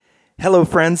Hello,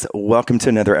 friends. Welcome to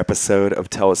another episode of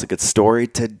Tell Us a Good Story.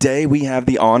 Today, we have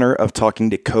the honor of talking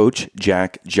to Coach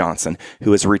Jack Johnson,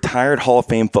 who is a retired Hall of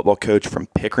Fame football coach from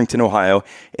Pickerington, Ohio,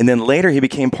 and then later he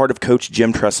became part of Coach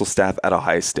Jim Tressel's staff at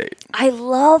Ohio State. I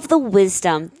love the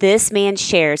wisdom this man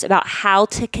shares about how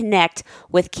to connect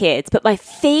with kids, but my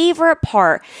favorite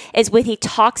part is when he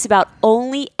talks about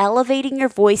only elevating your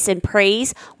voice in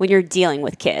praise when you're dealing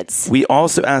with kids. We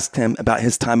also asked him about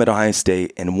his time at Ohio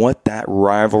State and what that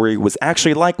rivalry was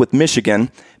actually like with Michigan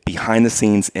behind the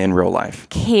scenes in real life.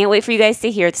 Can't wait for you guys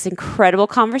to hear this incredible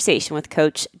conversation with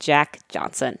Coach Jack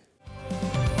Johnson.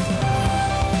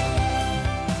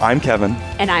 I'm Kevin.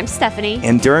 And I'm Stephanie.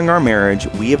 And during our marriage,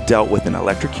 we have dealt with an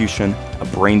electrocution, a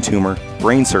brain tumor,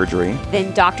 brain surgery.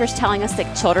 Then doctors telling us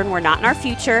that children were not in our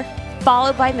future,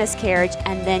 followed by miscarriage,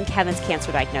 and then Kevin's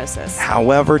cancer diagnosis.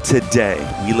 However, today,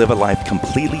 we live a life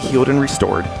completely healed and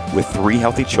restored with 3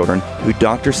 healthy children who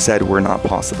doctors said were not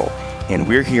possible. And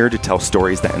we're here to tell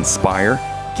stories that inspire,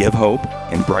 give hope,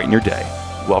 and brighten your day.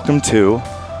 Welcome to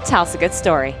Tell Us a Good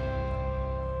Story.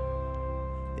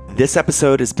 This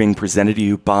episode is being presented to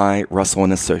you by Russell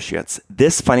 & Associates.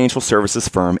 This financial services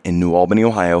firm in New Albany,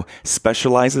 Ohio,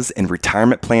 specializes in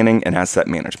retirement planning and asset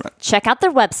management. Check out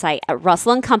their website at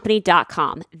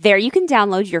russellandcompany.com. There you can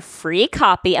download your free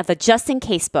copy of the Just In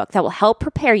Case book that will help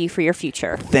prepare you for your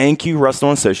future. Thank you,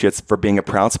 Russell & Associates, for being a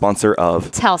proud sponsor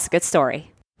of Tell Us a Good Story.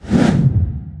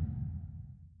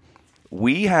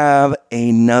 We have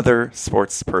another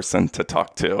sports person to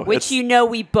talk to. Which you know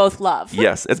we both love.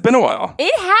 Yes, it's been a while.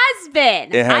 It has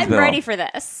been. I'm ready for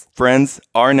this. Friends,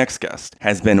 our next guest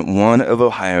has been one of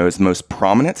Ohio's most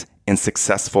prominent and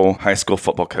successful high school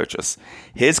football coaches.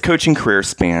 His coaching career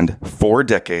spanned 4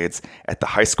 decades at the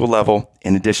high school level,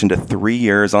 in addition to 3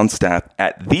 years on staff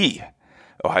at the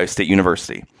Ohio State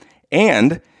University.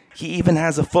 And he even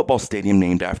has a football stadium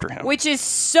named after him. Which is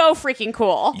so freaking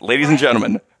cool. Ladies and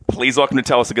gentlemen, please welcome to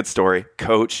Tell Us a Good Story,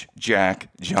 Coach Jack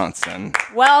Johnson.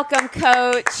 Welcome,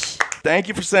 Coach. Thank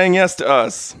you for saying yes to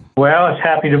us. Well, it's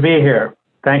happy to be here.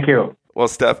 Thank you. Well,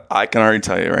 Steph, I can already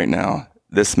tell you right now,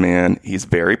 this man, he's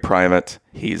very private.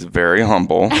 He's very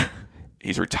humble.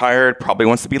 He's retired, probably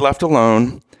wants to be left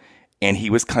alone. And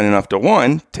he was kind enough to,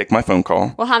 1, take my phone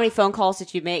call. Well, how many phone calls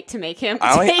did you make to make him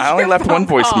I only left one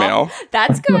voicemail.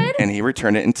 That's good. And he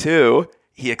returned it. And 2,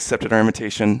 he accepted our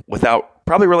invitation without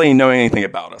probably really knowing anything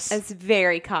about us. That's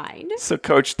very kind. So,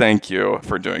 Coach, thank you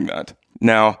for doing that.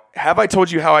 Now, have I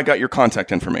told you how I got your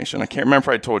contact information? I can't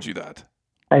remember if I told you that.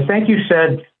 I think you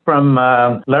said from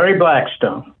Larry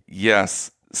Blackstone. Yes.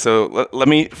 So let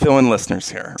me fill in listeners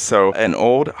here. So an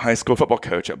old high school football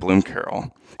coach at Bloom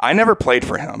Carroll. I never played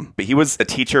for him, but he was a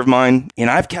teacher of mine,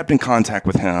 and I've kept in contact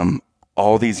with him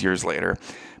all these years later.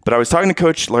 But I was talking to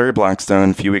Coach Larry Blackstone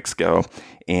a few weeks ago,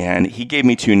 and he gave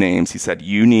me 2 names. He said,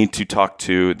 you need to talk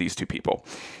to these 2 people.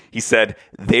 He said,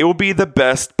 they will be the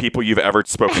best people you've ever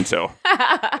spoken to.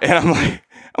 And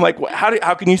I'm like,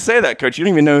 how can you say that, Coach? You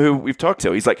don't even know who we've talked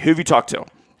to. He's like, who have you talked to?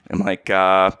 I'm like,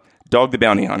 Dog the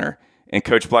Bounty Hunter. And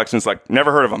Coach Blackstone's like,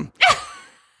 never heard of him.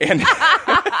 and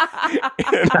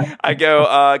I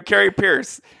go, Carrie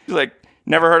Pierce. He's like,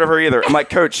 never heard of her either. I'm like,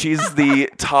 Coach, she's the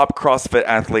top CrossFit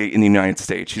athlete in the United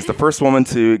States. She's the first woman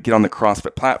to get on the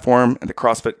CrossFit platform at the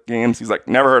CrossFit Games. He's like,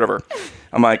 never heard of her.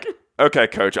 I'm like, okay,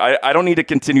 Coach, I don't need to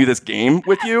continue this game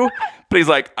with you. But he's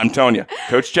like, I'm telling you,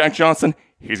 Coach Jack Johnson,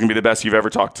 he's going to be the best you've ever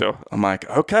talked to. I'm like,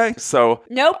 okay, so.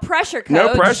 No pressure, Coach.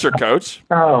 No pressure, Coach.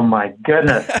 Oh, my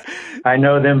goodness. I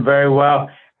know them very well.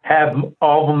 Have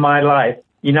all of my life.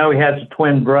 You know, he has a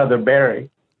twin brother,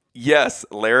 Barry. Yes,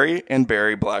 Larry and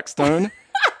Barry Blackstone.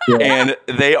 Yeah. And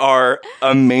they are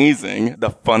amazing,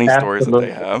 the funny stories that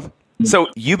they have. So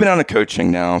you've been on a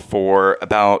coaching now for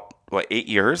about, 8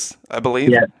 years, I believe?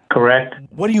 Yeah, correct.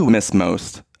 What do you miss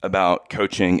most about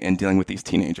coaching and dealing with these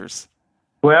teenagers?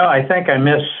 Well, I think I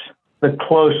miss the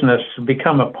closeness,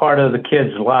 become a part of the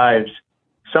kids' lives.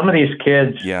 Some of these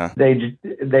kids,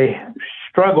 they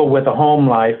struggle with a home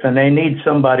life, and they need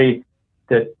somebody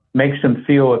that makes them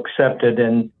feel accepted,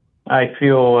 and I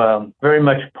feel very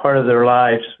much part of their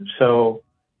lives. So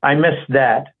I miss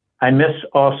that. I miss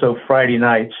also Friday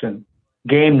nights and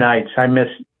game nights. I miss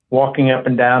walking up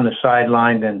and down the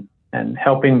sideline and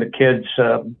helping the kids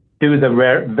do the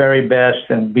very best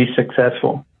and be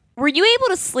successful. Were you able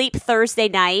to sleep Thursday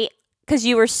night because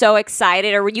you were so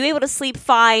excited, or were you able to sleep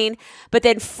fine, but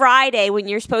then Friday when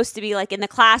you're supposed to be like in the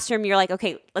classroom, you're like,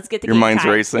 okay, let's get to game time. Your mind's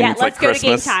racing. Yeah, it's let's like go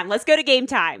Christmas. to game time. Let's go to game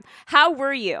time. How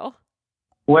were you?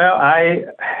 Well, I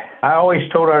always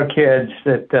told our kids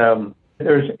that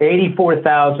there's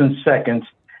 84,000 seconds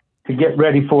to get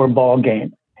ready for a ball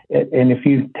game. And if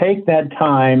you take that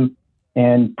time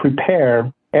and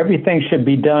prepare, everything should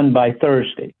be done by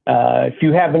Thursday. If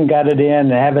you haven't got it in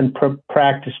and haven't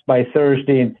practiced by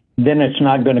Thursday, then it's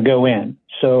not going to go in.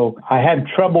 So I had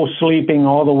trouble sleeping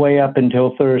all the way up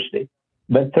until Thursday.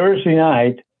 But Thursday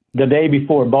night, the day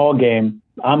before ball game,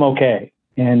 I'm okay.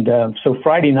 And so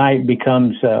Friday night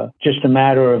becomes just a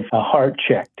matter of a heart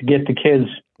check to get the kids,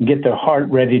 get their heart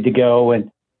ready to go. And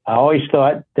I always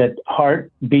thought that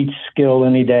heart beats skill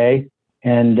any day.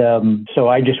 And so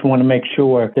I just want to make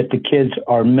sure that the kids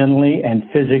are mentally and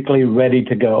physically ready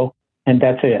to go. And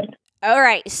that's it. All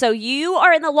right. So you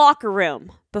are in the locker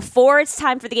room before it's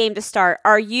time for the game to start.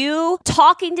 Are you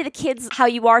talking to the kids how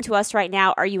you are to us right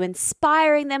now? Are you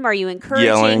inspiring them? Are you encouraging?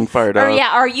 Yelling, fired up.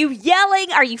 Yeah. Are you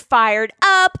yelling? Are you fired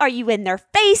up? Are you in their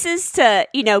faces to,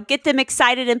 get them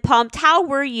excited and pumped? How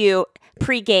were you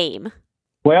pre-game?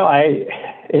 Well,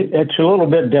 it's a little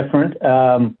bit different.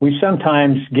 We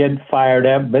sometimes get fired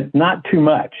up, but not too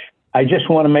much. I just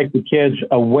want to make the kids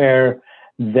aware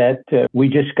that we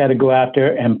just got to go out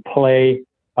there and play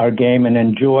our game and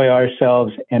enjoy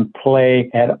ourselves and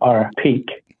play at our peak.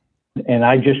 And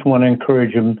I just want to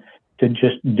encourage them to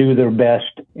just do their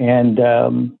best. And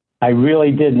I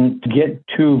really didn't get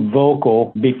too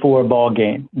vocal before a ball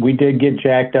game. We did get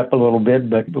jacked up a little bit,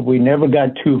 but we never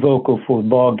got too vocal for a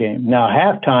ball game. Now,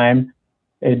 halftime,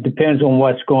 it depends on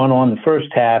what's going on the first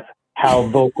half, how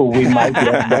vocal we might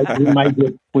get. But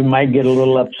we might get a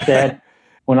little upset.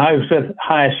 When I was at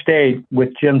Ohio State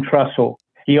with Jim Trussell,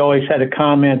 he always had a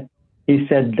comment. He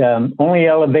said, only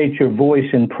elevate your voice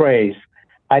in praise.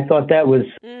 I thought that was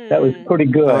pretty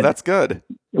good. Oh, that's good.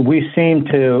 We seem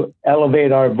to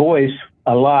elevate our voice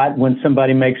a lot when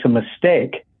somebody makes a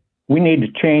mistake. We need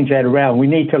to change that around. We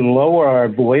need to lower our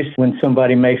voice when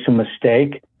somebody makes a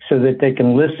mistake so that they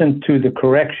can listen to the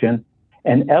correction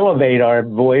and elevate our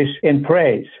voice in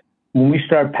praise. When we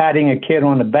start patting a kid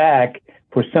on the back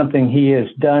for something he has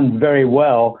done very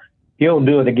well, he'll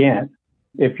do it again.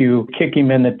 If you kick him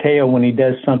in the tail when he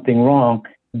does something wrong,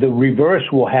 the reverse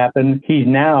will happen. He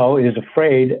now is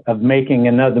afraid of making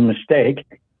another mistake,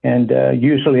 and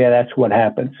usually that's what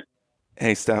happens.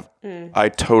 Hey, Steph, I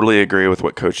totally agree with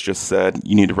what Coach just said.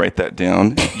 You need to write that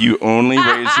down. You only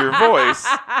raise your voice.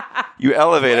 You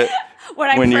elevate it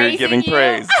when you're giving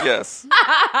praise. Yes.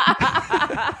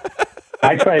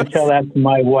 I try to tell that to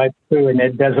my wife, too, and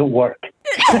it doesn't work.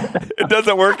 It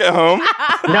doesn't work at home?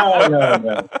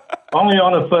 No. Only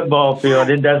on the football field.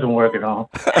 It doesn't work at home.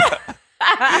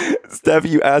 Steph,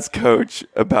 you asked Coach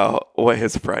about what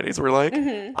his Fridays were like.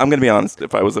 Mm-hmm. I'm going to be honest.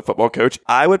 If I was a football coach,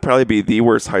 I would probably be the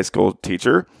worst high school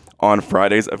teacher on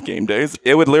Fridays of game days.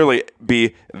 It would literally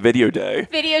be video day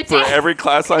for every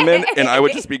class I'm in, and I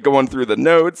would just be going through the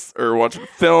notes or watching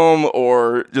film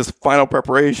or just final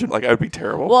preparation. Like, I would be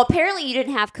terrible. Well, apparently you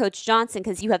didn't have Coach Johnson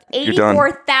because you have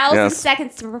 84,000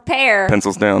 seconds to prepare.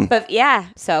 Pencils down. But yeah,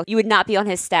 so you would not be on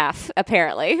his staff,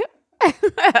 apparently.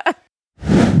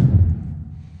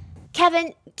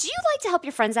 Kevin, do you like to help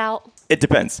your friends out? It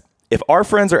depends. If our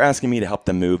friends are asking me to help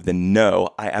them move, then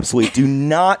no, I absolutely do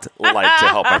not like to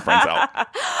help my friends out.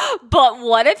 But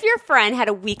what if your friend had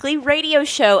a weekly radio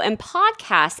show and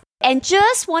podcast and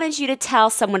just wanted you to tell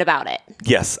someone about it?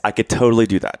 Yes, I could totally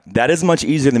do that. That is much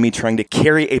easier than me trying to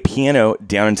carry a piano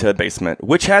down into a basement,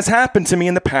 which has happened to me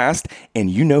in the past, and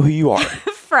you know who you are.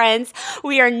 Friends,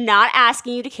 we are not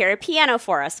asking you to carry a piano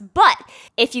for us, but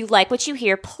if you like what you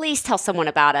hear, please tell someone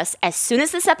about us. As soon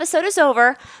as this episode is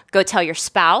over, go tell your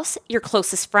spouse, your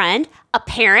closest friend, a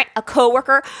parent, a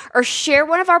coworker, or share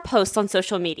one of our posts on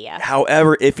social media.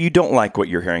 However, if you don't like what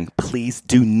you're hearing, please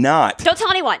do not. Don't tell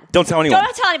anyone. Don't tell anyone.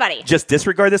 Don't tell anybody. Just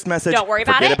disregard this message. Don't worry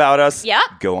about it. Forget about us. Yep.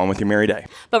 Go on with your merry day.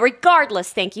 But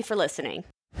regardless, thank you for listening.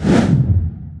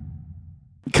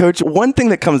 Coach, one thing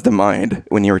that comes to mind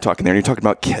when you were talking there, and you're talking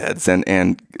about kids and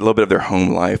a little bit of their home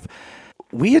life,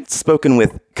 we had spoken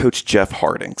with Coach Jeff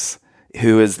Hardings,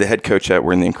 who is the head coach at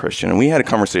We're in the Christian, and we had a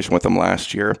conversation with him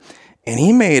last year, and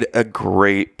he made a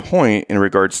great point in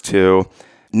regards to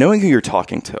knowing who you're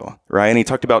talking to, right? And he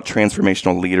talked about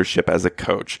transformational leadership as a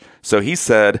coach. So he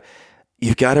said,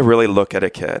 you've got to really look at a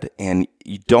kid, and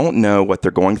you don't know what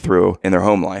they're going through in their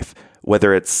home life,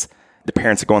 whether it's the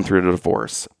parents are going through a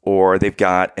divorce, or they've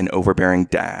got an overbearing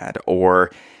dad,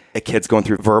 or a kid's going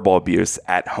through verbal abuse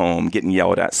at home, getting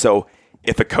yelled at. So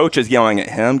if a coach is yelling at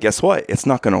him, guess what? It's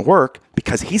not going to work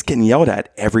because he's getting yelled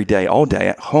at every day, all day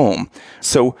at home.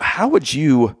 So how would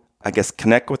you, I guess,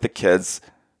 connect with the kids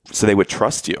so they would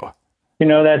trust you? You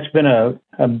know, that's been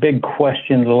a big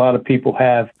question that a lot of people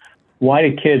have. Why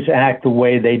do kids act the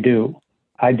way they do?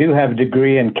 I do have a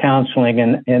degree in counseling,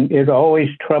 and it always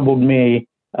troubled me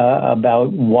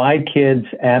about why kids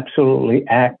absolutely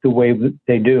act the way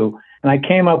they do. And I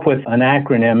came up with an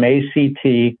acronym,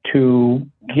 ACT, to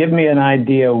give me an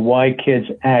idea of why kids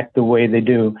act the way they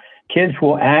do. Kids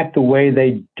will act the way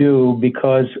they do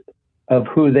because of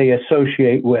who they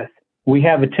associate with. We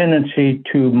have a tendency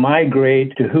to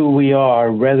migrate to who we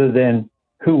are rather than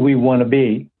who we want to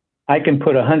be. I can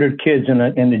put 100 kids in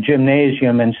the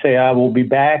gymnasium and say, I will be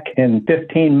back in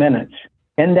 15 minutes.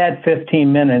 In that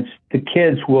 15 minutes, the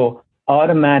kids will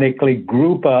automatically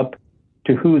group up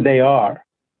to who they are,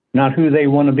 not who they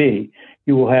want to be.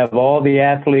 You will have all the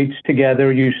athletes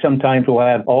together. You sometimes will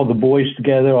have all the boys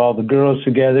together, all the girls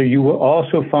together. You will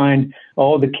also find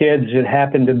all the kids that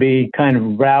happen to be kind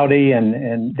of rowdy,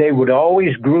 and they would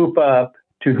always group up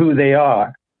to who they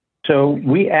are. So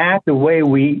we act the way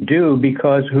we do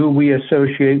because who we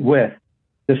associate with.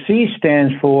 The C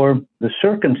stands for the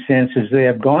circumstances they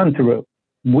have gone through.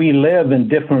 We live in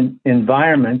different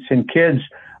environments, and kids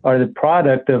are the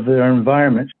product of their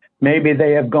environments. Maybe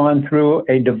they have gone through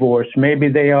a divorce. Maybe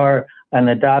they are an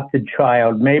adopted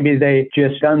child. Maybe they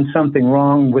just done something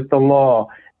wrong with the law.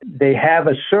 They have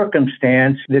a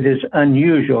circumstance that is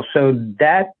unusual. So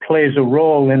that plays a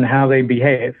role in how they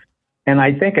behave. And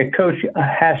I think a coach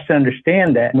has to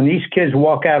understand that. When these kids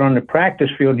walk out on the practice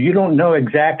field, you don't know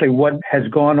exactly what has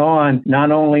gone on,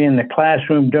 not only in the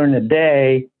classroom during the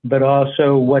day, but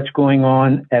also what's going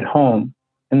on at home.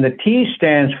 And the T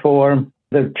stands for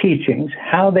the teachings,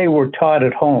 how they were taught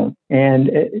at home. And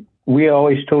we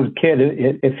always told the kid,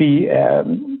 if he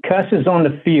cusses on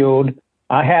the field,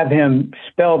 I have him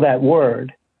spell that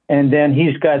word. And then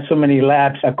he's got so many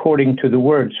laps according to the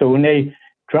word. So when they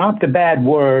dropped a bad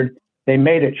word, they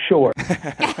made it short.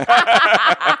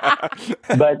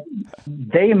 But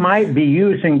they might be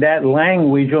using that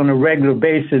language on a regular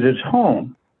basis at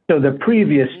home. So the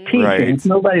previous teachings,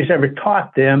 nobody's ever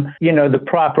taught them, the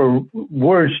proper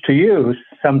words to use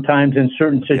sometimes in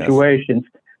certain situations.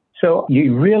 Yes. So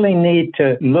you really need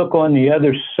to look on the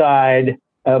other side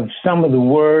of some of the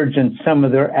words and some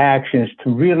of their actions to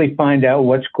really find out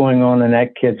what's going on in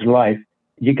that kid's life.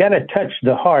 You got to touch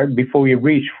the heart before you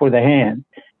reach for the hand.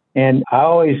 And I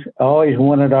always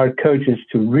wanted our coaches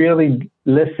to really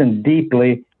listen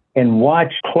deeply and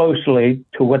watch closely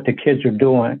to what the kids are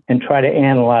doing and try to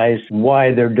analyze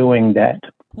why they're doing that.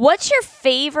 What's your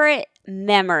favorite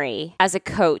memory as a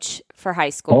coach for high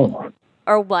school?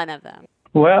 Or one of them?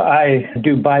 Well, I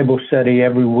do Bible study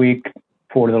every week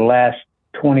for the last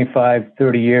 25,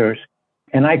 30 years.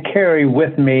 And I carry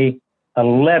with me a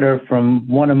letter from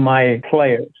one of my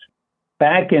players.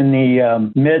 Back in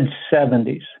the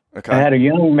mid-'70s, I had a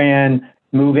young man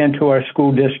move into our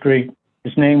school district.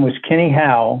 His name was Kenny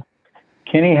Howell.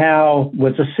 Kenny Howell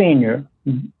was a senior,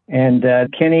 and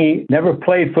Kenny never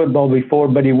played football before,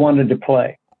 but he wanted to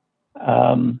play.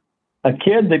 A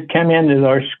kid that came into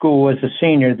our school as a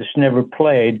senior that's never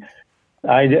played,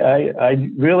 I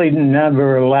really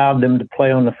never allowed them to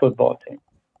play on the football team.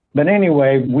 But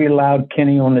anyway, we allowed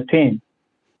Kenny on the team.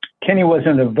 Kenny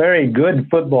wasn't a very good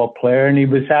football player, and he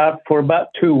was out for about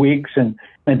 2 weeks, and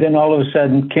then all of a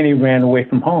sudden, Kenny ran away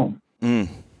from home.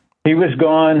 He was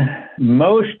gone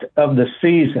most of the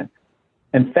season.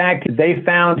 In fact, they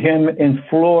found him in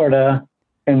Florida,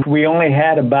 and we only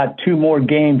had about 2 more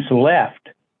games left.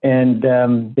 And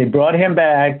they brought him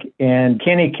back, and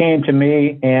Kenny came to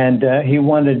me, and he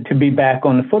wanted to be back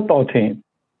on the football team.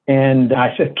 And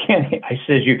I said, Kenny,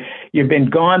 you've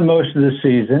been gone most of the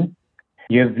season.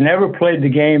 You've never played the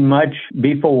game much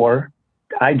before.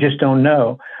 I just don't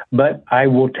know. But I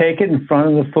will take it in front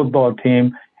of the football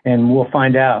team, and we'll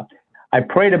find out. I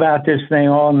prayed about this thing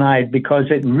all night because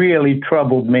it really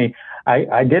troubled me.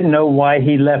 I didn't know why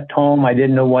he left home. I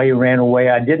didn't know why he ran away.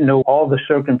 I didn't know all the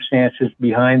circumstances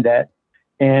behind that.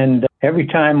 And every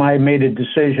time I made a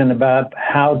decision about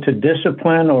how to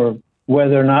discipline or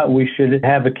whether or not we should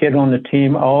have a kid on the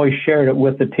team, I always shared it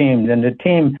with the team. And the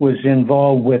team was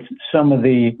involved with some of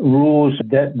the rules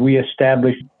that we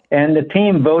established. And the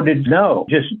team voted no,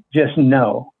 just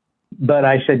no. But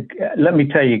I said, let me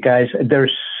tell you guys,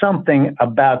 there's something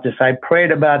about this. I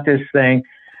prayed about this thing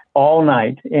all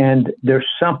night, and there's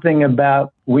something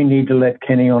about we need to let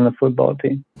Kenny on the football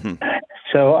team.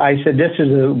 So I said, this is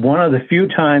one of the few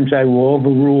times I will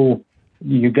overrule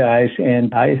you guys.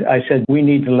 And I said, we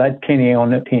need to let Kenny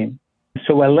on the team.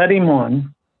 So I let him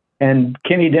on, and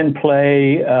Kenny didn't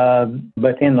play.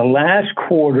 But in the last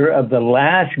quarter of the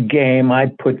last game,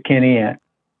 I put Kenny in.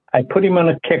 I put him on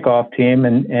a kickoff team,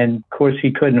 and of course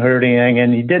he couldn't hurt anything,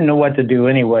 and he didn't know what to do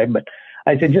anyway. But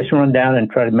I said, just run down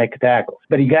and try to make a tackle.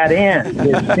 But he got in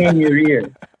his senior year.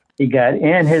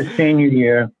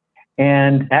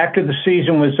 And after the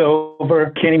season was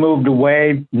over, Kenny moved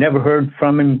away, never heard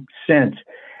from him since.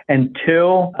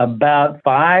 until about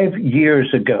 5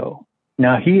 years ago.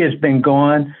 Now, he has been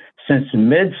gone since the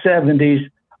mid-'70s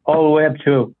all the way up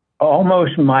to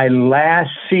almost my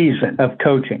last season of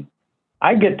coaching.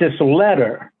 I get this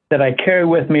letter that I carry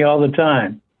with me all the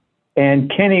time.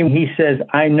 And Kenny, he says,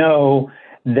 I know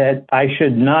that I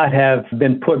should not have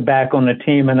been put back on the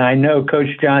team. And I know, Coach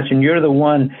Johnson, you're the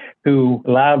one who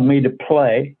allowed me to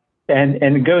play. And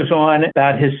it goes on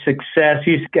about his success.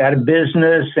 He's got a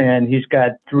business and he's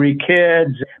got 3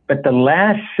 kids. But the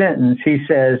last sentence, he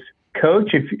says,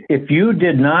 Coach, if you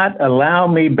did not allow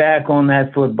me back on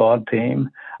that football team,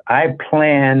 I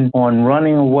plan on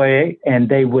running away and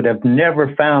they would have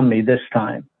never found me this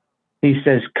time. He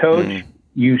says, Coach,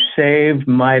 you saved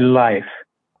my life.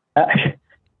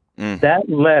 That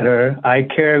letter I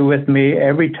carry with me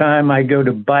every time I go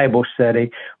to Bible study.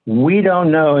 We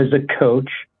don't know as a coach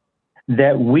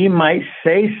that we might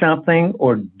say something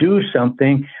or do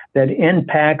something that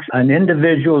impacts an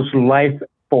individual's life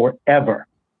forever.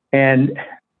 And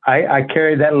I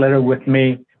carry that letter with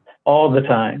me all the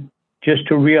time, just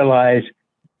to realize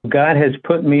God has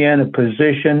put me in a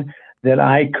position that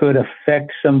I could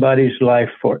affect somebody's life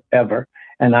forever.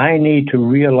 And I need to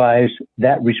realize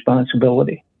that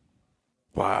responsibility.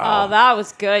 Wow. Oh, that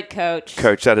was good, Coach.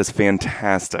 Coach, that is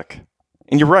fantastic.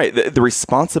 And you're right. The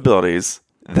responsibilities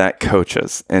that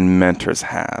coaches and mentors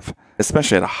have,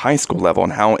 especially at a high school level,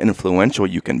 and how influential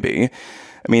you can be.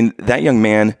 I mean, that young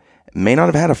man may not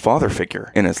have had a father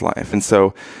figure in his life. And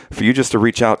so for you just to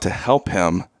reach out to help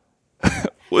him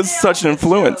was such an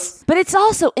influence. But it's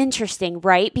also interesting,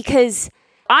 right? Because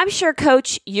I'm sure,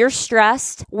 Coach, you're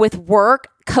stressed with work,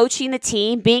 coaching the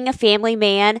team, being a family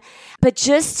man, but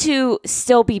just to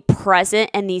still be present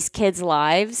in these kids'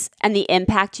 lives and the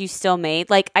impact you still made.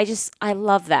 Like, I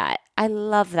love that. I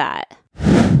love that.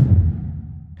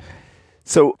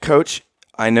 So, Coach,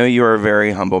 I know you are a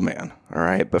very humble man, all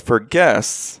right? But for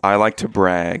guests, I like to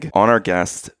brag on our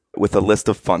guests with a list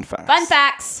of fun facts. Fun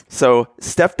facts. So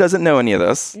Steph doesn't know any of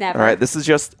this. Never. All right, this is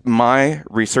just my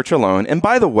research alone. And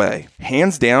by the way,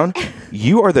 hands down,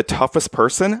 you are the toughest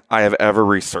person I have ever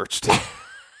researched.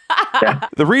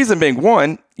 The reason being,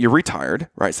 1, you're retired,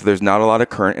 right? So there's not a lot of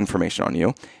current information on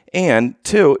you. And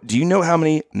 2, do you know how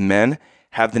many men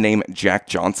have the name Jack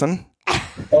Johnson?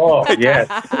 Oh, yes.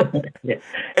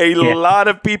 A lot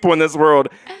of people in this world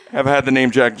have had the name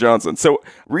Jack Johnson. So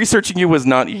researching you was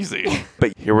not easy.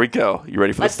 But here we go. You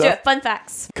ready for this stuff? Let's do it. Fun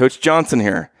facts. Coach Johnson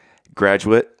here,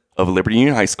 graduate of Liberty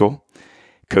Union High School.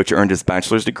 Coach earned his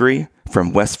bachelor's degree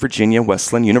from West Virginia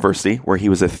Wesleyan University, where he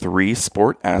was a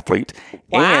 3-sport athlete.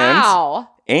 Wow.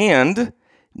 And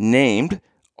named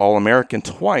All-American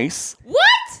twice. What?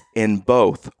 In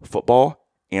both football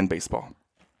and baseball.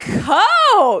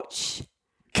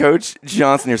 Coach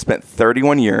Johnson here spent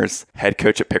 31 years head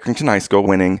coach at Pickerington High School,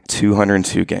 winning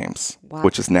 202 games,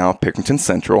 which is now Pickerington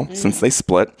Central since they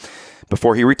split.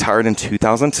 Before he retired in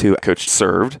 2002, Coach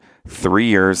served 3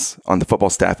 years on the football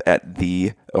staff at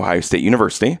the Ohio State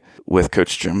University with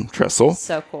Coach Jim Tressel.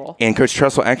 So cool. And Coach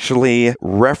Tressel actually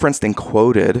referenced and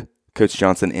quoted Coach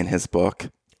Johnson in his book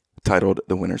titled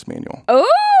The Winner's Manual.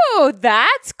 Oh,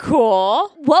 that's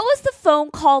cool. What was the phone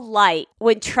call like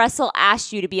when Tressel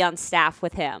asked you to be on staff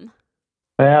with him?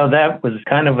 Well, that was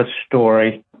kind of a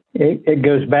story. It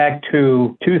goes back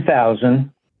to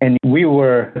 2000, and we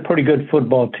were a pretty good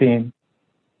football team.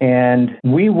 And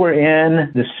we were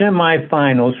in the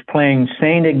semifinals playing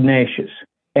St. Ignatius,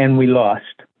 and we lost.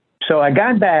 So I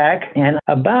got back, and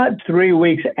about 3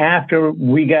 weeks after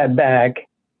we got back,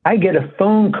 I get a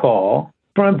phone call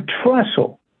from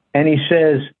Tressel. And he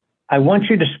says, I want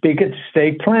you to speak at the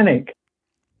state clinic.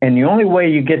 And the only way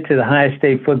you get to the Ohio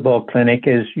State football clinic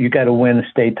is you got to win a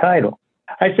state title.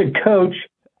 I said, Coach,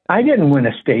 I didn't win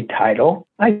a state title.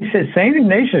 I said, St.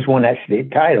 Ignatius won that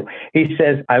state title. He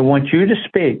says, I want you to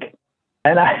speak.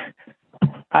 And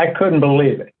I couldn't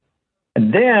believe it.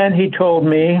 And then he told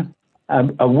me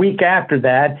a week after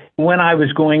that when I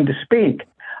was going to speak.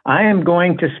 I am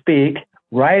going to speak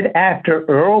right after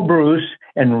Earl Bruce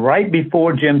and right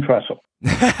before Jim Tressel.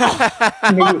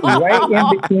 Right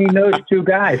in between those two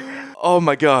guys. Oh,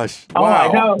 my gosh.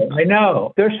 Wow. Oh, I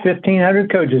know. There's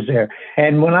 1,500 coaches there.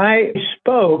 And when I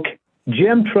spoke,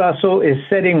 Jim Tressel is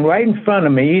sitting right in front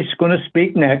of me. He's going to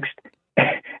speak next.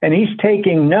 And he's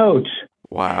taking notes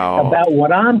about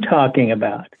what I'm talking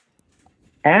about.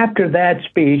 After that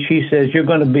speech, he says, you're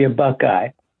going to be a Buckeye.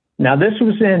 Now, this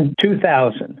was in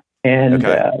 2000. And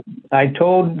I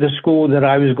told the school that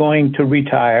I was going to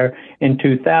retire in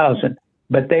 2000,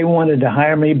 but they wanted to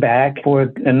hire me back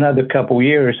for another couple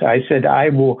years. I said, I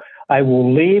will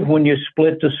leave when you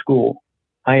split the school.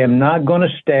 I am not going to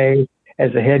stay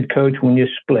as a head coach when you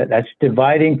split. That's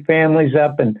dividing families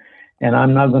up, and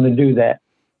I'm not going to do that.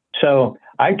 So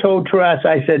I told Truss,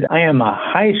 I said, I am a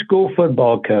high school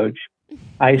football coach.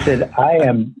 I said, I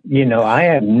am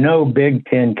no Big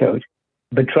Ten coach.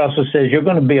 But Trussell says, you're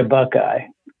going to be a Buckeye.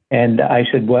 And I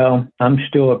said, well, I'm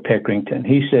still at Pickerington.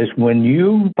 He says, when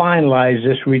you finalize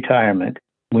this retirement,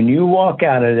 when you walk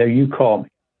out of there, you call me.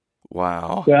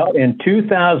 Wow. Well, in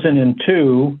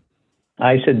 2002,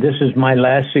 I said, this is my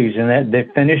last season. They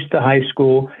finished the high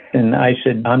school, and I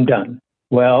said, I'm done.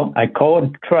 Well, I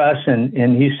called Truss, and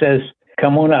he says,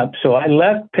 come on up. So I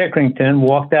left Pickerington,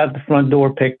 walked out the front door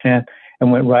of Pickerington,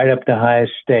 and went right up to Ohio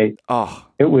State. Oh.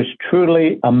 It was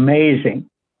truly amazing.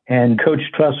 And Coach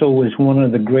Trussell was one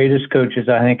of the greatest coaches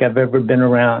I think I've ever been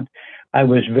around. I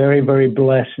was very, very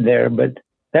blessed there, but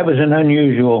that was an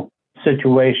unusual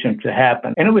situation to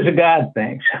happen. And it was a God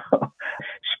thing. So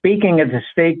speaking at the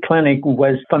state clinic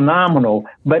was phenomenal,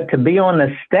 but to be on the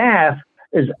staff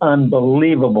is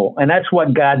unbelievable. And that's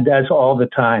what God does all the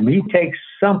time. He takes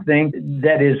something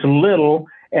that is little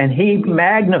and he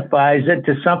magnifies it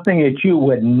to something that you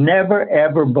would never,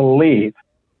 ever believe.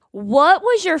 What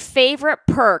was your favorite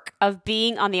perk of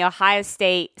being on the Ohio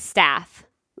State staff?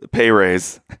 Pay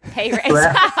raise. Pay raise.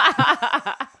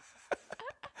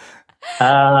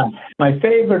 My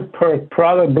favorite perk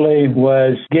probably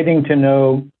was getting to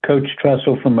know Coach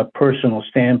Trussell from a personal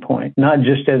standpoint, not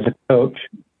just as a coach.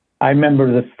 I remember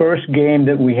the first game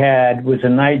that we had was a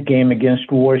night game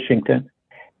against Washington.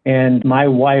 And my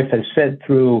wife has sat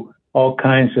through all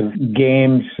kinds of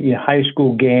games, high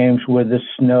school games where the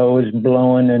snow is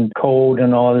blowing and cold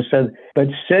and all this stuff. But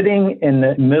sitting in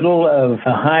the middle of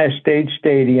Ohio State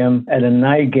Stadium at a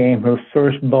night game, her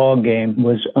first ball game,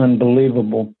 was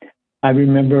unbelievable. I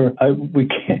remember we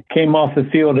came off the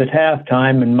field at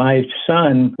halftime, and my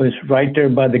son was right there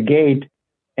by the gate.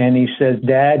 And he says,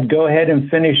 Dad, go ahead and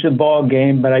finish the ball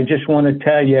game, but I just want to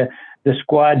tell you, the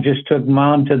squad just took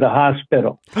Mom to the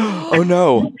hospital. Oh,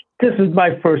 no. This is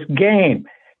my first game.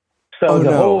 So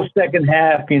whole second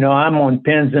half, I'm on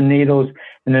pins and needles.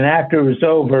 And then after it was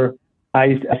over,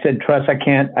 I said, Truss, I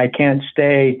can't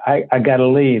stay. I got to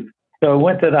leave. So I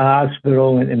went to the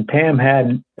hospital, and Pam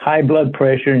had high blood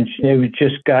pressure, and it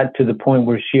just got to the point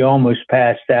where she almost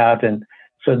passed out. And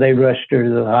so they rushed her to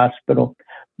the hospital.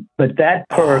 But that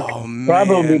perk,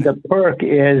 probably the perk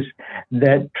is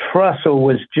that Trussell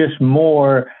was just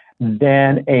more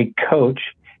than a coach.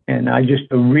 And I just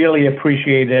really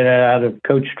appreciated it out of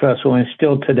Coach Trussell. And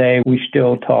still today, we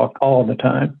still talk all the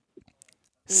time.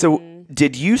 So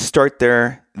did you start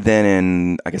there then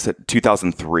in, I guess,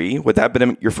 2003? Would that have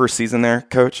been your first season there,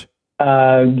 Coach?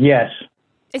 Yes.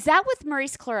 Is that with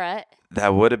Maurice Clarett?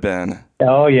 That would have been.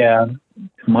 Oh, yeah.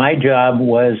 My job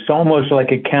was almost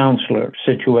like a counselor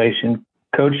situation.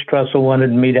 Coach Trussell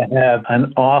wanted me to have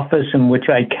an office in which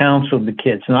I counseled the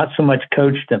kids, not so much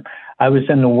coached them. I was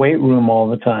in the weight room all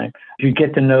the time. You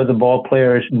get to know the ball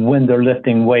players when they're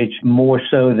lifting weights more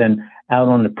so than out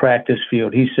on the practice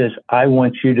field. He says, I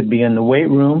want you to be in the weight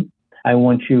room. I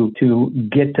want you to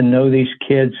get to know these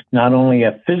kids, not only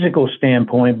a physical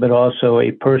standpoint, but also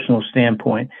a personal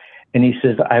standpoint. And he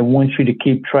says, I want you to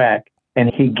keep track. And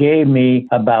he gave me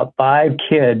about 5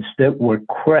 kids that were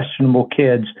questionable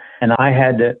kids, and I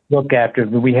had to look after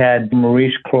them. We had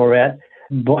Maurice Clarett,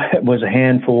 was a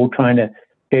handful, trying to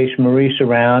chase Maurice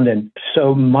around. And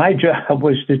so my job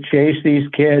was to chase these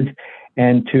kids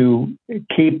and to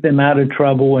keep them out of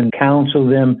trouble and counsel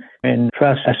them, and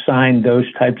Truss assigned those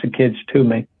types of kids to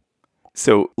me.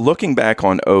 So looking back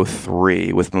on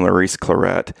 2003 with Maurice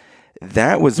Clarett,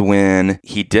 that was when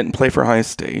he didn't play for Ohio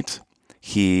State.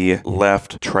 He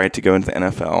left, tried to go into the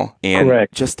NFL, and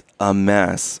Correct. Just a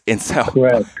mess. And so,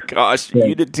 Correct.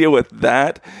 You to deal with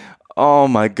that. Oh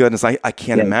my goodness. I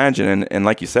can't imagine. And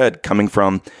like you said, coming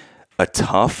from a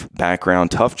tough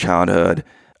background, tough childhood,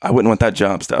 I wouldn't want that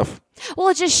job, Steph. Well,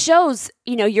 it just shows,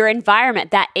 your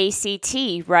environment, that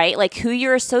ACT, right? Like who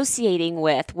you're associating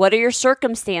with. What are your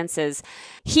circumstances?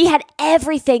 He had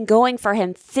everything going for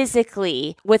him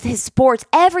physically with his sports.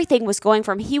 Everything was going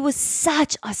for him. He was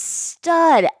such a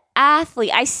stud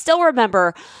athlete. I still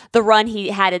remember the run he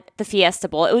had at the Fiesta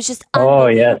Bowl. It was just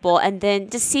unbelievable. And then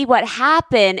to see what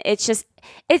happened, it's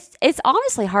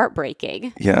honestly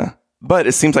heartbreaking. Yeah. But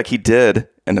it seems like he did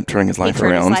end up turning his life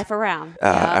around.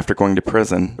 After going to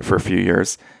prison for a few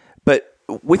years. But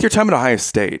with your time at Ohio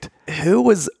State, who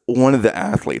was one of the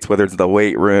athletes, whether it's the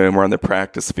weight room or on the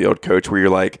practice field, Coach, where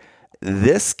you're like,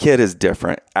 this kid is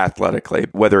different athletically,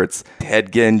 whether it's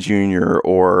Ted Ginn Jr.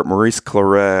 or Maurice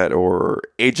Clarett or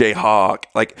A.J. Hawk?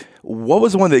 Like, what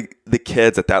was one of the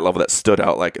kids at that level that stood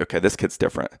out like, okay, this kid's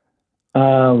different?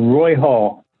 Roy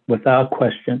Hall. without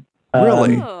question.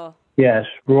 Really? Yes.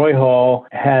 Roy Hall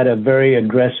had a very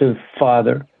aggressive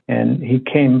father, and he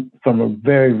came from a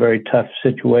very, very tough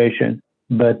situation.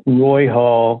 But Roy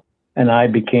Hall and I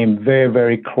became very,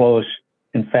 very close.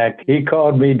 In fact, he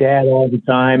called me dad all the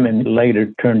time and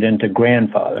later turned into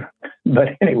grandfather.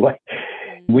 But anyway,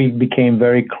 we became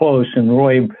very close, and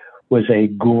Roy was a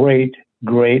great,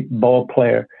 great ball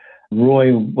player.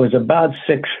 Roy was about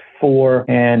 6'4",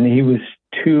 and he was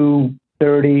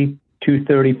 230,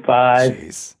 235.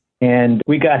 Jeez. And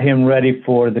we got him ready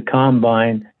for the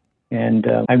combine. And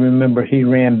I remember he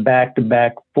ran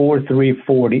back-to-back 4.3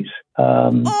 40s.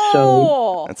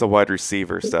 So that's a wide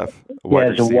receiver stuff. A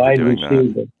wide receiver.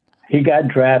 That. He got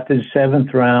drafted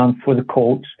 7th round for the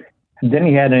Colts. And then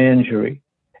he had an injury.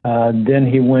 Then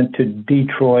he went to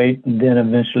Detroit and then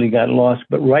eventually got lost.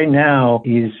 But right now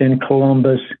he's in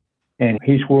Columbus and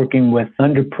he's working with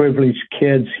underprivileged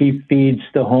kids. He feeds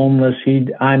the homeless. He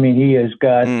has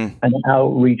got an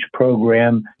outreach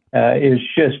program. It's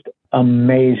just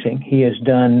amazing. He has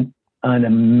done an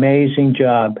amazing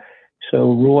job.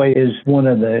 So Roy is one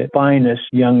of the finest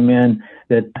young men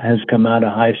that has come out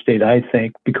of High State, I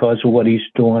think, because of what he's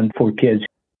doing for kids.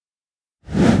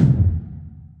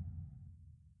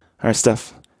 All right,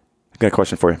 Steph, I've got a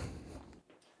question for you.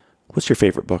 What's your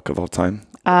favorite book of all time?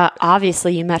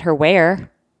 Obviously, You Met Her Where?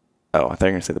 Oh, I thought you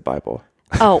were going to say the Bible.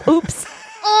 Oh, oops.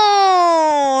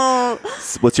 Oh.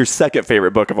 What's your second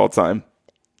favorite book of all time?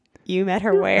 You Met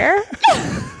Her Where?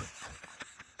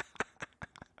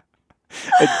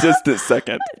 A distant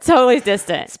second. Totally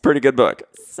distant. It's a pretty good book.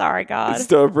 Sorry, God. It's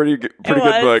still a pretty good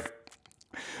book.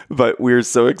 But we're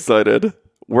so excited.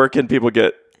 Where can people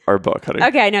get our book, honey?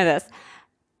 Okay, I know this.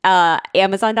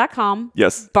 Amazon.com.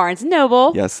 Yes. Barnes &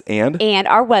 Noble. Yes. And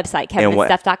our website,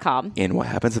 kevinandsteph.com. And what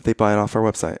happens if they buy it off our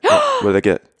website? What do they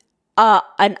get?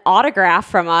 An autograph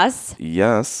from us.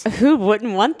 Yes. Who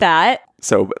wouldn't want that?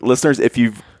 So, listeners, if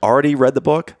you've already read the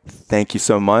book, thank you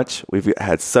so much. We've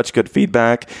had such good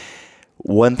feedback.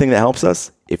 One thing that helps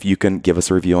us, if you can give us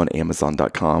a review on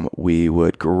Amazon.com, we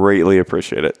would greatly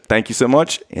appreciate it. Thank you so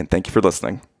much, and thank you for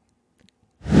listening.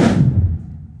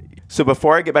 So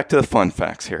before I get back to the fun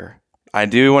facts here, I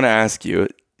do want to ask you,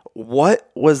 what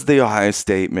was the Ohio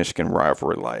State-Michigan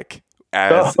rivalry like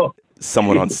as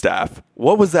someone on staff?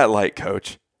 What was that like,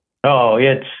 Coach? Oh,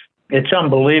 it's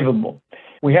unbelievable.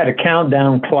 We had a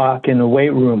countdown clock in the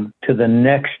weight room to the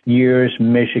next year's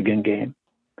Michigan game.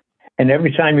 And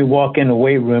every time you walk in the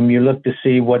weight room, you look to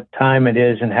see what time it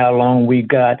is and how long we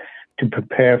got to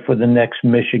prepare for the next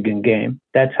Michigan game.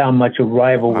 That's how much a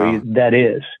rivalry that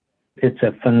is. It's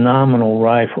a phenomenal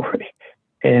rivalry.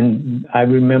 And I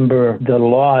remember the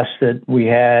loss that we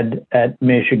had at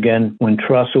Michigan when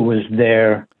Tressel was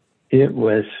there. It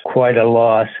was quite a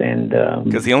loss. And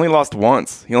because he only lost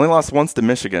once. He only lost once to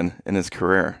Michigan in his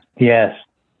career. Yes.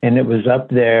 And it was up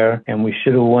there, and we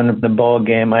should have won the ball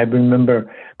game. I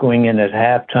remember going in at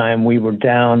halftime. We were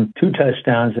down 2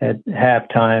 touchdowns at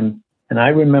halftime. And I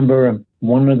remember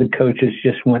one of the coaches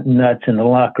just went nuts in the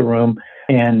locker room.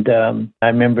 And I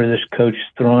remember this coach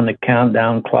throwing the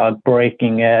countdown clock,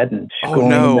 breaking it, and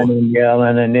screaming and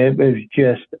yelling. And it was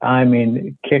just,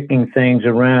 kicking things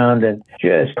around and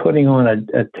just putting on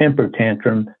a temper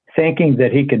tantrum, thinking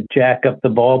that he could jack up the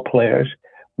ball players.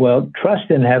 Well, Truss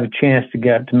didn't have a chance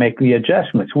to make the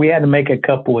adjustments. We had to make a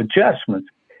couple adjustments,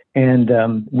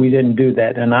 and we didn't do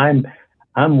that. And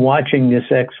I'm watching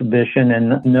this exhibition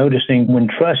and noticing when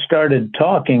Truss started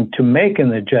talking to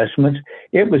making adjustments,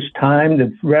 it was time.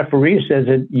 The referee says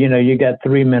that, you got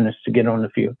 3 minutes to get on the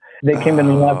field. They came in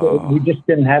and left. We just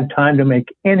didn't have time to make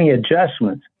any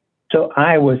adjustments. So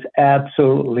I was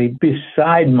absolutely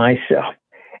beside myself.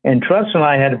 And Truss and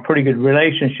I had a pretty good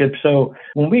relationship. So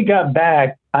when we got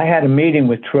back, I had a meeting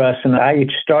with Truss, and I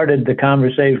started the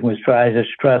conversation with Truss. I said,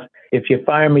 Truss, if you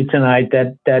fire me tonight,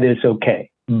 that is okay.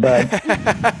 But,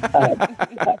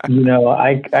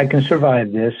 I can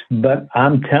survive this. But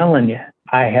I'm telling you,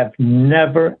 I have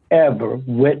never, ever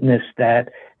witnessed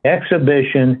that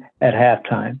exhibition at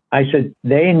halftime. I said,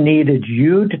 they needed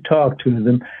you to talk to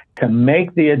them to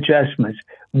make the adjustments.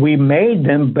 We made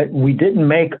them, but we didn't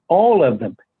make all of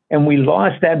them. And we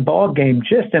lost that ball game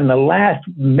just in the last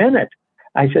minute.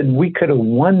 I said, we could have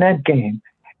won that game.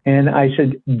 And I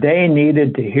said, they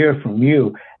needed to hear from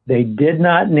you. They did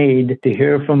not need to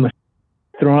hear from us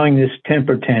throwing this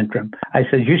temper tantrum. I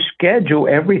said, you schedule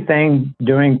everything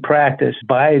during practice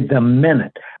by the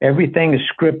minute. Everything is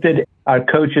scripted. Our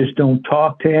coaches don't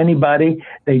talk to anybody.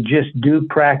 They just do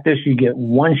practice. You get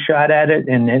one shot at it,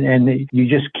 and you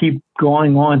just keep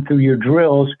going on through your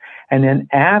drills. And then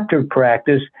after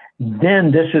practice,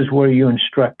 then this is where you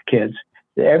instruct kids.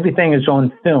 Everything is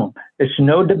on film. It's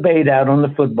no debate out on the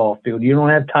football field. You don't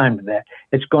have time for that.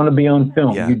 It's going to be on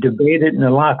film. Yeah. You debate it in the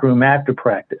locker room after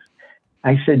practice.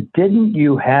 I said, didn't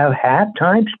you have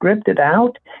halftime scripted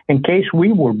out in case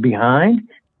we were behind?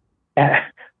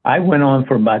 I went on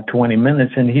for about 20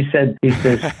 minutes, and he says,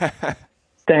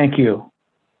 thank you.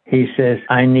 He says,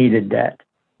 I needed that.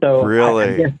 So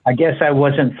really? I guess I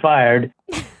wasn't fired.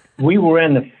 We were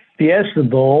in the Fiesta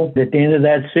Bowl at the end of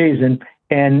that season,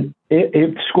 and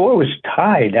the score was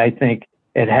tied, I think,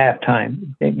 at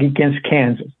halftime against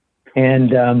Kansas.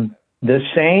 And the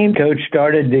same coach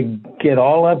started to get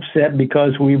all upset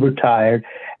because we were tired.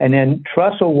 And then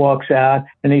Trussell walks out,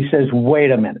 and he says,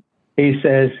 wait a minute. He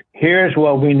says, here's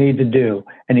what we need to do.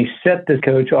 And he set the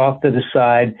coach off to the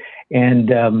side, and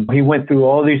he went through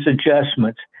all these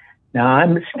adjustments. Now,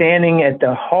 I'm standing at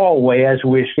the hallway as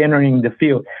we're entering the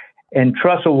field, and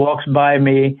Trussell walks by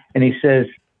me, and he says,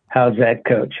 how's that,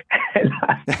 Coach?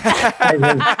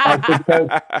 I said,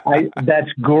 Coach,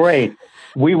 that's great.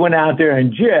 We went out there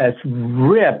and just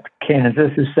ripped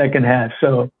Kansas the second half.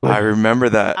 So I remember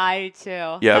that. I do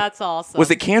too. Yeah. That's awesome. Was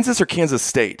it Kansas or Kansas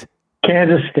State?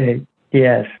 Kansas State,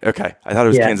 yes. Okay, I thought it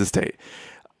was Kansas State.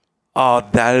 Oh,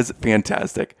 that is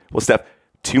fantastic. Well, Steph,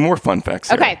 2 more fun facts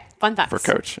here. Okay, fun facts. For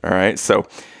Coach. All right, so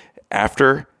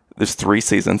after there's 3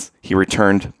 seasons, he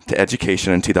returned to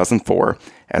education in 2004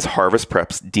 as Harvest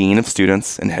Prep's Dean of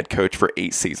Students and head coach for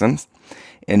 8 seasons.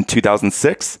 In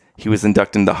 2006, he was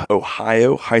inducted into the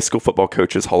Ohio High School Football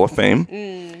Coaches Hall of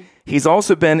Fame. He's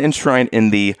also been enshrined in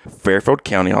the Fairfield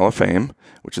County Hall of Fame,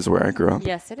 which is where I grew up.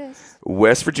 Yes, it is.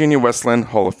 West Virginia Westland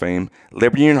Hall of Fame,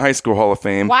 Liberty Union High School Hall of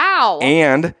Fame. Wow.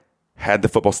 And had the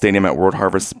football stadium at World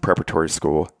Harvest Preparatory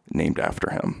School named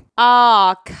after him.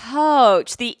 Oh,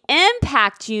 Coach, the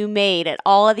impact you made at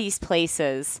all of these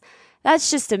places.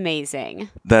 That's just amazing.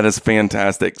 That is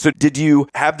fantastic. So did you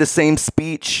have the same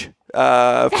speech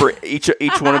for each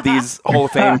one of these Hall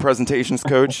of Fame presentations,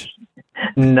 Coach?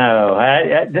 No,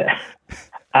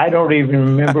 I don't even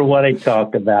remember what I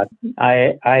talked about.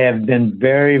 I have been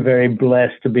very, very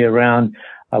blessed to be around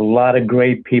a lot of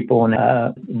great people,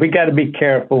 and we got to be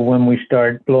careful when we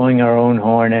start blowing our own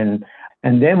horn.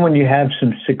 And then when you have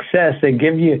some success, they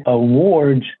give you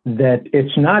awards that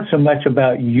it's not so much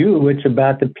about you, it's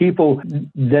about the people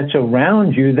that's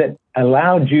around you that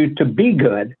allowed you to be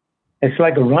good. It's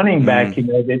like a running back, you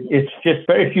know, it's just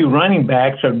very few running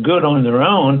backs are good on their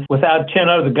own without 10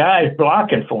 other guys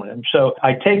blocking for them. So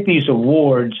I take these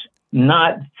awards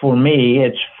not for me,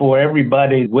 it's for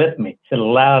everybody with me that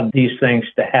allowed these things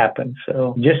to happen.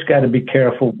 So just got to be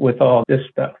careful with all this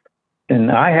stuff.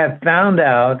 And I have found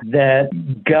out that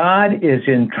God is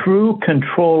in true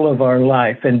control of our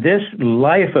life. And this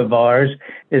life of ours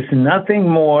is nothing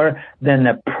more than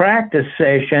a practice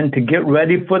session to get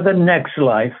ready for the next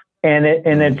life. And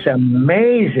it's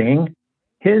amazing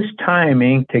his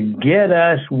timing to get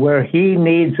us where he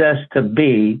needs us to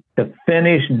be to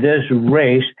finish this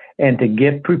race and to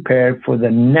get prepared for the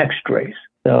next race.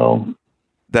 So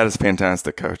that is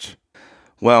fantastic, Coach.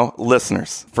 Well,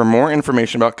 listeners, for more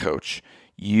information about Coach,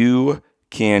 you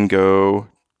can go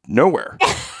nowhere.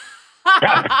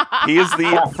 He is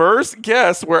the first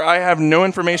guest where I have no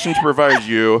information to provide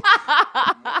you.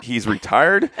 He's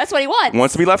retired. That's what he wants.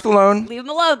 Wants to be left alone. Leave him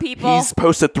alone, people. He's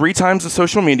posted 3 times on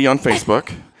social media on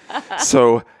Facebook.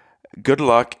 So good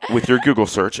luck with your Google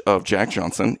search of Jack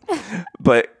Johnson.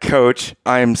 But Coach,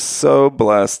 I am so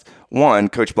blessed. 1,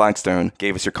 Coach Blackstone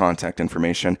gave us your contact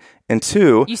information. And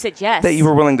 2, you said yes. That you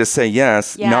were willing to say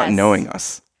yes. Not knowing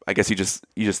us. I guess you just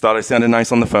thought I sounded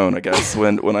nice on the phone, I guess,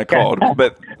 when I called.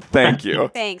 But thank you.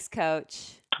 Thanks,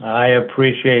 Coach. I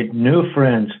appreciate new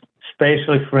friends,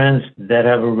 especially friends that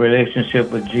have a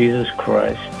relationship with Jesus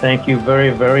Christ. Thank you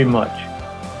very, very much.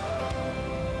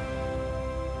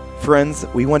 Friends,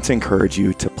 we want to encourage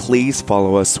you to please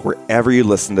follow us wherever you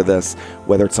listen to this,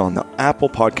 whether it's on the Apple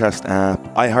Podcast app,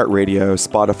 iHeartRadio,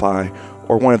 Spotify,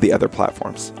 or one of the other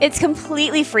platforms. It's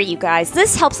completely free, you guys.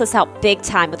 This helps us out big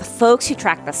time with the folks who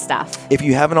track this stuff. If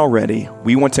you haven't already,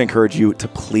 we want to encourage you to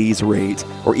please rate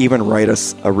or even write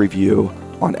us a review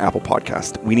on Apple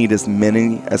Podcast. We need as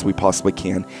many as we possibly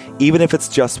can, even if it's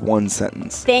just 1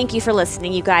 sentence. Thank you for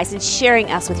listening, you guys, and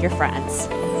sharing us with your friends.